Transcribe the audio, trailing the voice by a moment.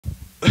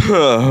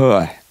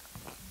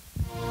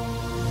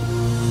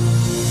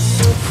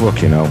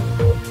Fucking hell.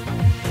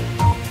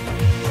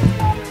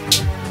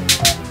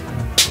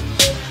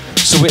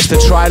 So it's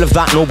the trial of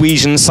that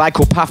Norwegian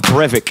psychopath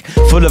Breivik,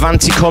 full of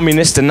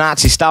anti-communist and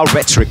Nazi-style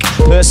rhetoric.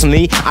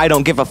 Personally, I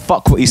don't give a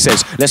fuck what he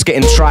says. Let's get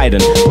him tried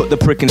and put the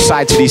prick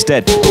inside till he's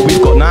dead. But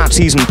we've got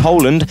Nazis in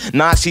Poland,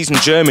 Nazis in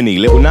Germany,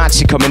 little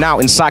Nazi coming out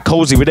in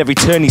psychosis with every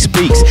turn he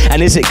speaks.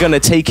 And is it gonna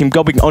take him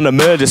going on a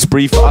murder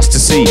spree for us to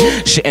see?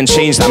 Shit ain't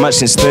changed that much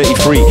since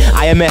 33.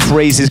 IMF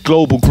raises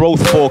global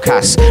growth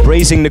forecasts,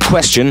 raising the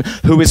question,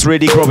 who is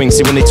really growing?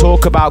 See, when they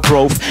talk about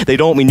growth, they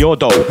don't mean your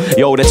dough.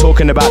 Yo, they're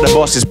talking about the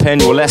boss's pen,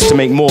 you're less to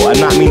make more, and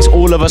that means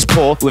all of us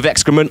poor with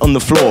excrement on the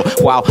floor,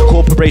 while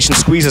corporations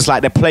squeeze us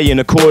like they're playing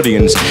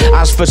accordions.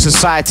 As for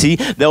society,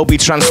 they'll be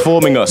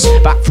transforming us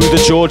back through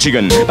the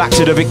Georgian, back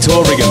to the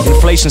Victorian.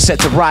 Inflation set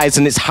to rise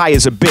and it's high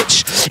as a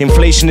bitch.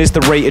 Inflation is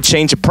the rate of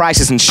change of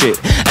prices and shit,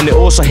 and it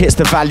also hits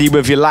the value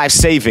of your life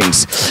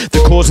savings.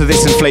 The cause of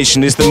this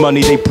inflation is the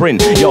money they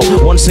print. Yo,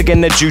 once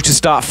again they're due to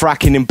start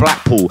fracking in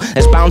Blackpool.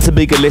 There's bound to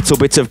be a little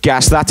bit of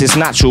gas, that is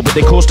natural, but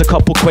they caused a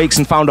couple quakes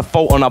and found a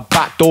fault on our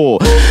back door,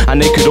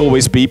 and they could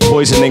always be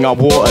poisoning our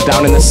water.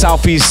 Down in the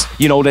southeast,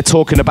 you know, they're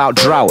talking about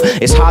drought.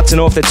 It's hard to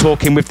know if they're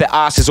talking with their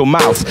asses or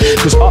mouth,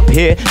 cause up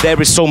here there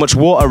is so much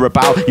water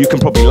about, you can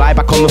probably lie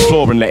back on the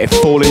floor and let it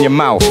fall in your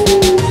mouth.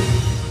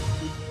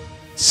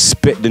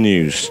 Spit the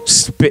news.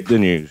 Spit the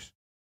news.